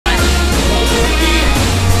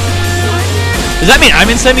Does that mean I'm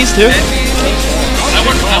in semis too? I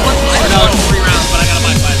won 3 rounds, but I gotta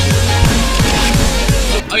buy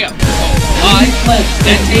 5. Oh yeah.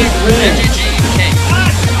 MGGK.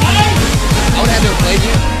 I would have to play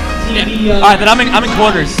you. Yeah. Alright, then I'm in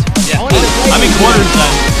quarters. Yeah. I'm in quarters then.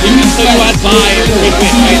 So you had buy or win,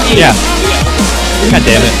 right? Yeah. God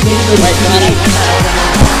damn it.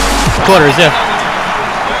 Quarters, yeah.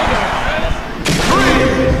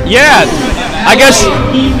 Yeah. I guess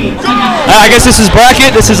this is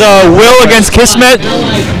bracket. This is Will against Kismet.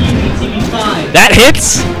 That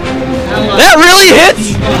hits. That really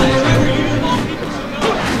hits.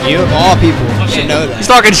 You of all people should know that. He's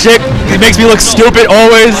talking shit. He makes me look stupid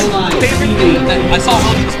always. I saw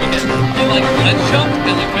how this hit. He like ledge jumped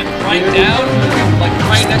and like went right down, like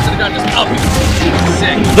right next to the ground, just up.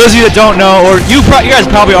 Sick. Those of you that don't know, or you guys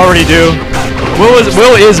probably already do,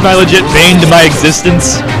 Will is my legit bane to my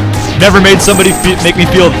existence. Never made somebody make me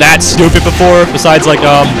feel that stupid before, besides like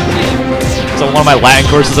so one of my Latin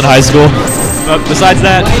courses in high school. But besides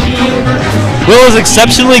that, Will is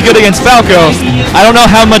exceptionally good against Falco. I don't know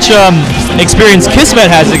how much experience Kismet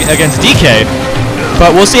has against DK,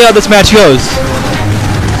 but we'll see how this match goes.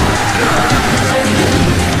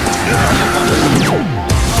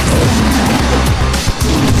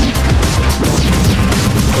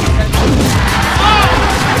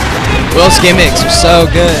 Will's gimmicks are so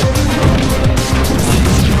good.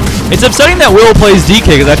 It's upsetting that Will plays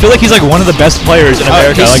DK because I feel like he's like one of the best players in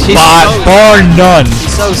America, he's bar none.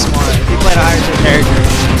 He's so smart. He played a higher tier character.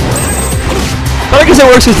 But I guess it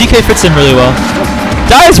works because DK fits in really well.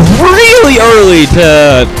 Dies really early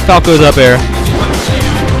to Falco's up air.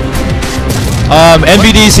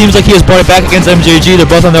 MVD seems like he has brought it back against MJG. They're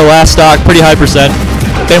both on their last stock, pretty high percent.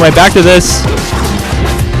 But anyway, back to this.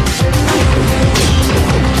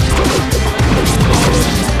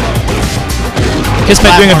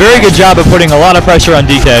 Kismet doing a very good job of putting a lot of pressure on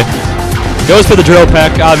DK. Goes for the drill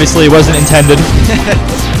peck, obviously it wasn't intended.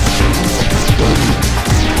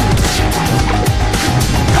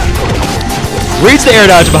 Reads the air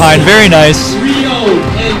dodge behind, very nice.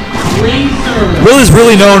 Will is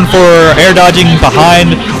really known for air dodging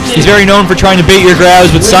behind. He's very known for trying to bait your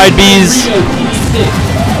grabs with side Bs.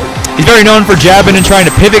 He's very known for jabbing and trying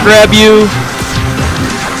to pivot grab you.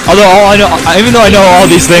 Although even though I know all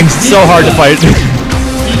these things, it's so hard to fight.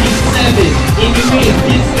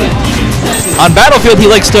 On Battlefield, he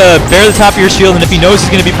likes to bare the top of your shield, and if he knows he's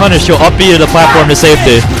going to be punished, he'll up B to the platform to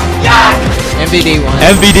safety. MVD won.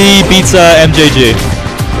 MVD beats MJG.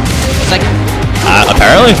 Second?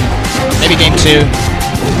 Apparently. Maybe game 2.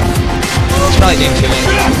 It's probably game 2.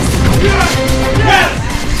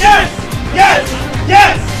 Yes!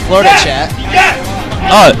 Florida chat.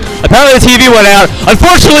 Apparently the TV went out.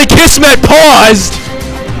 Unfortunately, Kismet paused.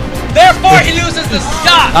 Therefore, he loses the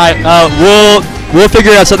stock. Alright, we'll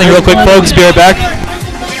figure out something real quick, folks. Be right back.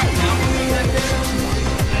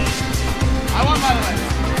 I won, by the way.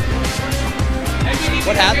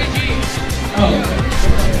 What happened?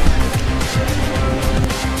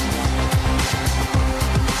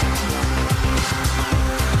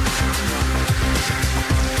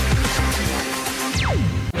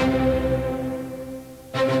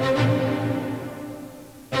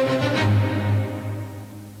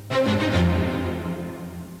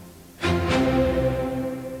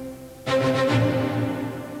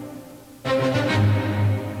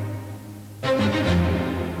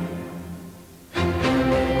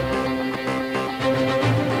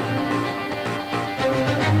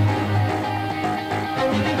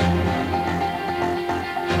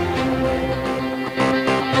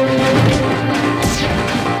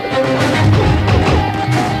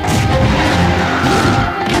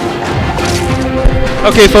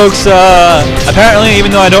 Okay, folks, apparently, even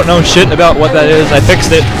though I don't know shit about what that is, I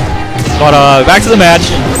fixed it. But, back to the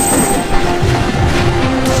match.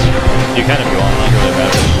 You can if you want, not really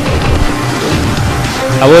bad.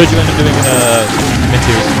 What did you end up doing in,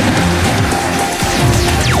 mid-tiers?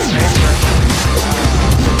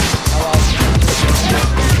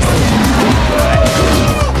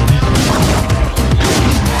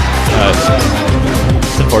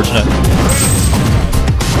 It's unfortunate.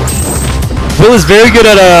 Will is very good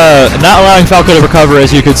at not allowing Falco to recover,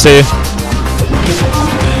 as you could see.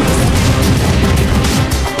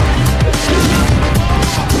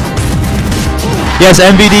 Yes,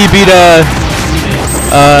 MVD beat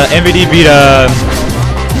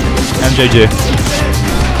MJG.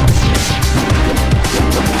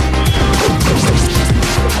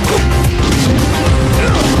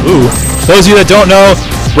 Ooh, those of you that don't know,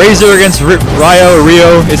 Razor against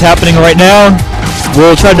Rio is happening right now.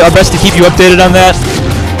 We'll try our best to keep you updated on that.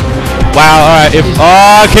 Wow, alright.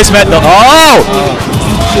 Kismet. No. Oh!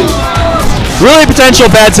 Really potential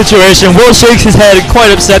bad situation. Will shakes his head,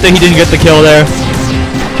 quite upset that he didn't get the kill there.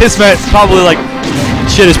 Kismet probably like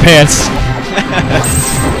shit his pants.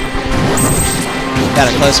 Got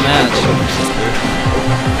a close match.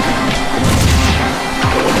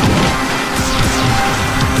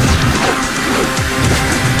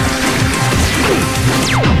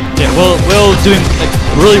 Yeah, Will doing like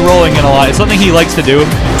really rolling in a lot. It's something he likes to do.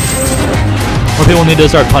 More people need to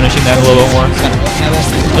start punishing that a little bit more.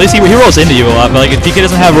 At least he rolls into you a lot, but like if DK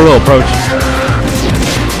doesn't have a real approach.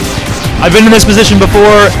 I've been in this position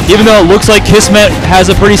before, even though it looks like Kismet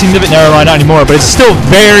has a pretty significant, never mind, not anymore, but it's still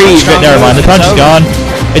very, never mind, the punch is gone.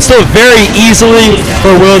 It's still very easily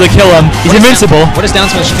for Will to kill him. He's invincible. What does down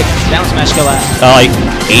smash kill at? Like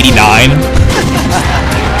 89.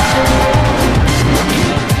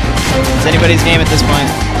 It's anybody's game at this point.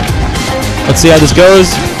 Let's see how this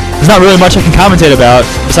goes. There's not really much I can commentate about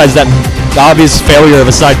besides that obvious failure of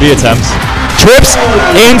a side B attempt. Trips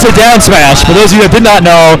into down smash. For those of you that did not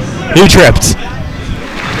know, he tripped.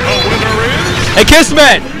 Hey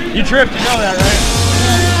Kismet! You tripped, you know that, right?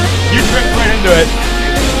 You tripped right into it.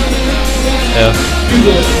 Yeah.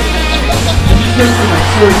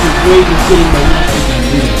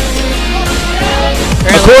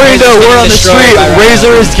 According to word on the street,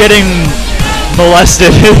 Razor is getting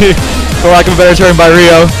molested, for lack of a better term, by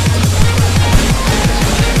Rio.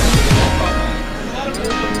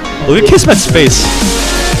 Look at Kismet's face.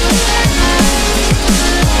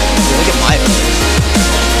 Look at my face.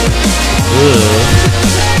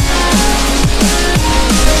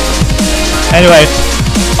 Anyway,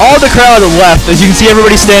 all the crowd left. As you can see,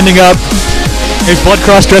 everybody standing up. There's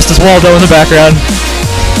Bloodcross dressed as Waldo in the background.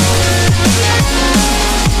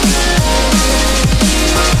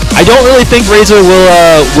 I don't really think Razor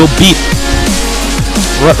will beat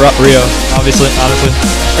Rio. Honestly.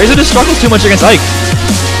 Razor just struggles too much against Ike.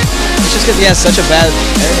 It's just because he has such a bad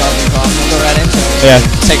air dodging problem. He'll go right into it. Yeah.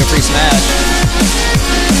 Take a free smash.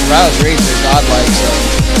 Ryle's Razor godlike, so.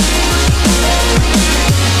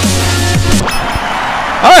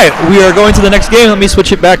 Alright, we are going to the next game. Let me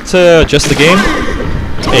switch it back to just the game.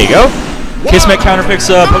 There you go. Kismet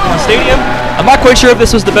counterpicks Pokemon Stadium. I'm not quite sure if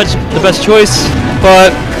this was the best choice,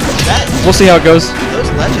 but we'll see how it goes.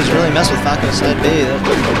 Those ledges really mess with Falco's side B.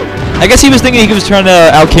 I guess he was thinking he was trying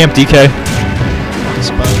to outcamp DK. I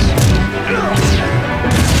suppose.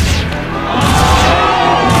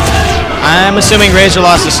 I'm assuming Razor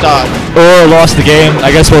lost the stock. Or lost the game.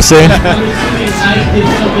 I guess we'll see.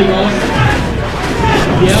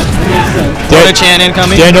 Daniel Chan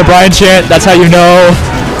incoming. Daniel Bryan chant. That's how you know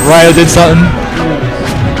Ryo did something.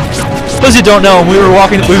 For those who don't know, when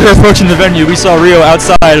we were approaching the venue, we saw Rio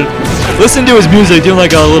outside, listening to his music, doing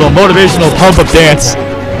like a little motivational pump-up dance.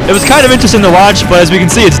 It was kind of interesting to watch, but as we can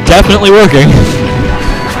see, it's definitely working.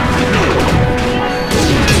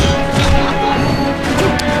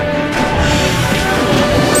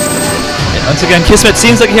 Once again, Kismet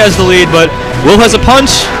seems like he has the lead, but Will has a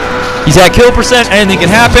punch. He's at kill percent, anything can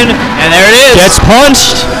happen, and there it is. Gets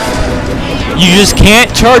punched. You just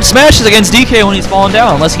can't charge smashes against DK when he's falling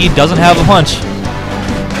down unless he doesn't have a punch.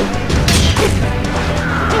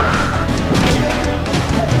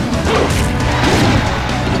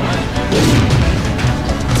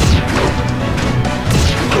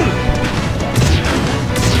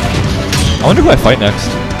 I wonder who I fight next.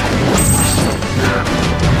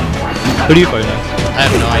 Who do you fight next? I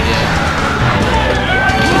have no idea.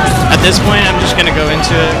 At this point, I'm just gonna go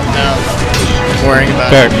into it without worrying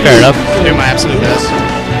about it. Fair enough. Do my absolute best.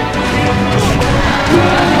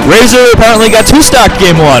 Razor apparently got 2-stocked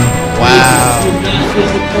game 1. Wow.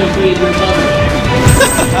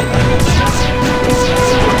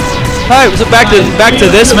 Alright, so back to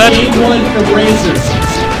this match.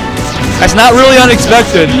 That's not really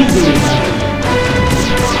unexpected.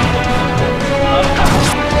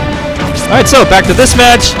 Alright, so back to this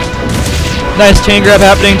match. Nice chain grab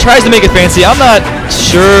happening. Tries to make it fancy. I'm not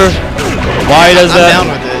sure why he does that. I'm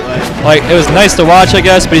down with it. Like, it was nice to watch, I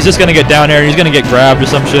guess, but he's just gonna get down there and he's gonna get grabbed or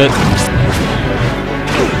some shit.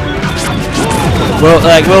 Well,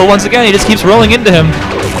 once again, he just keeps rolling into him.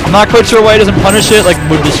 I'm not quite sure why he doesn't punish it, like,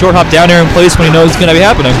 would just short hop down there in place when he knows it's gonna be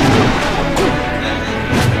happening.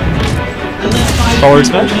 Forward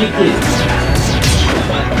smash.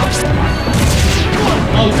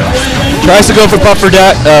 Tries to go for Puffer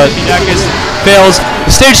Dakis, fails.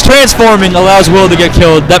 The stage transforming allows Will to get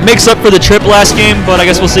killed. That makes up for the trip last game, but I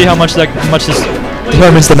guess we'll see how much this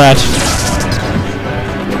determines the match.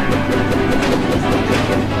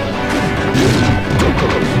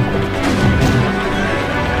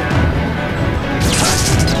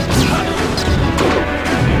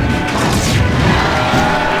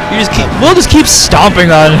 We'll just keep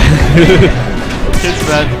stomping on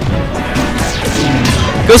Kismet.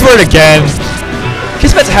 Goes for it again.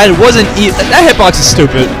 Kismet's head wasn't that hitbox is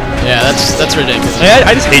stupid. Yeah, that's ridiculous.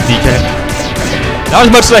 I just hate DK. Not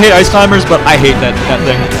as much as I hate Ice Climbers, but I hate that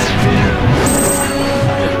thing.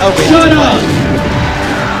 Okay.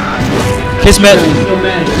 Kismet.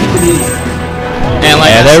 And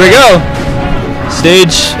there we go.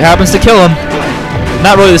 Stage happens to kill him.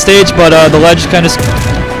 Not really the stage, but the ledge kind of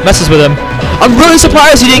messes with him. I'm really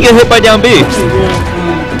surprised he didn't get hit by down B.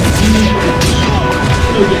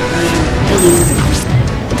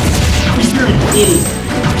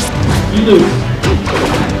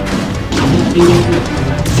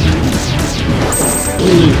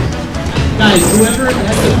 Guys, whoever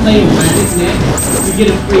has to play Magic next, you get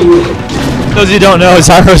a free win. Those of you who don't know,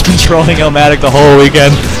 Zyro's been trolling Illmatic the whole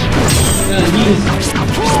weekend. You're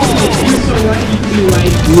so right, you can be right.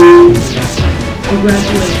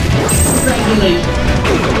 Congratulations.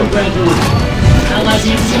 I like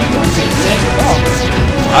you.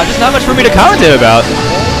 There's not much for me to commentate about.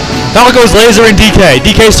 Falco's laser and DK.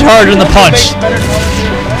 DK's harder than the punch.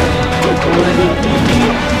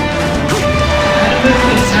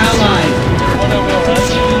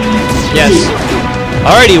 Yes.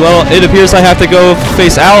 Alrighty, well, it appears I have to go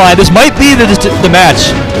face Ally. This might be the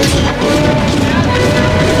match.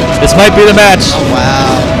 This might be the match. Oh,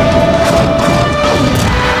 wow.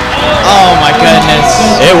 Oh my goodness.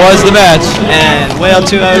 It was the match. And Whale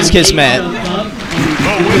 2-0's Kismet.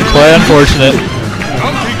 Quite unfortunate.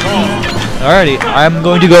 Alrighty, I'm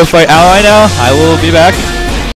going to go fight Ally now. I will be back.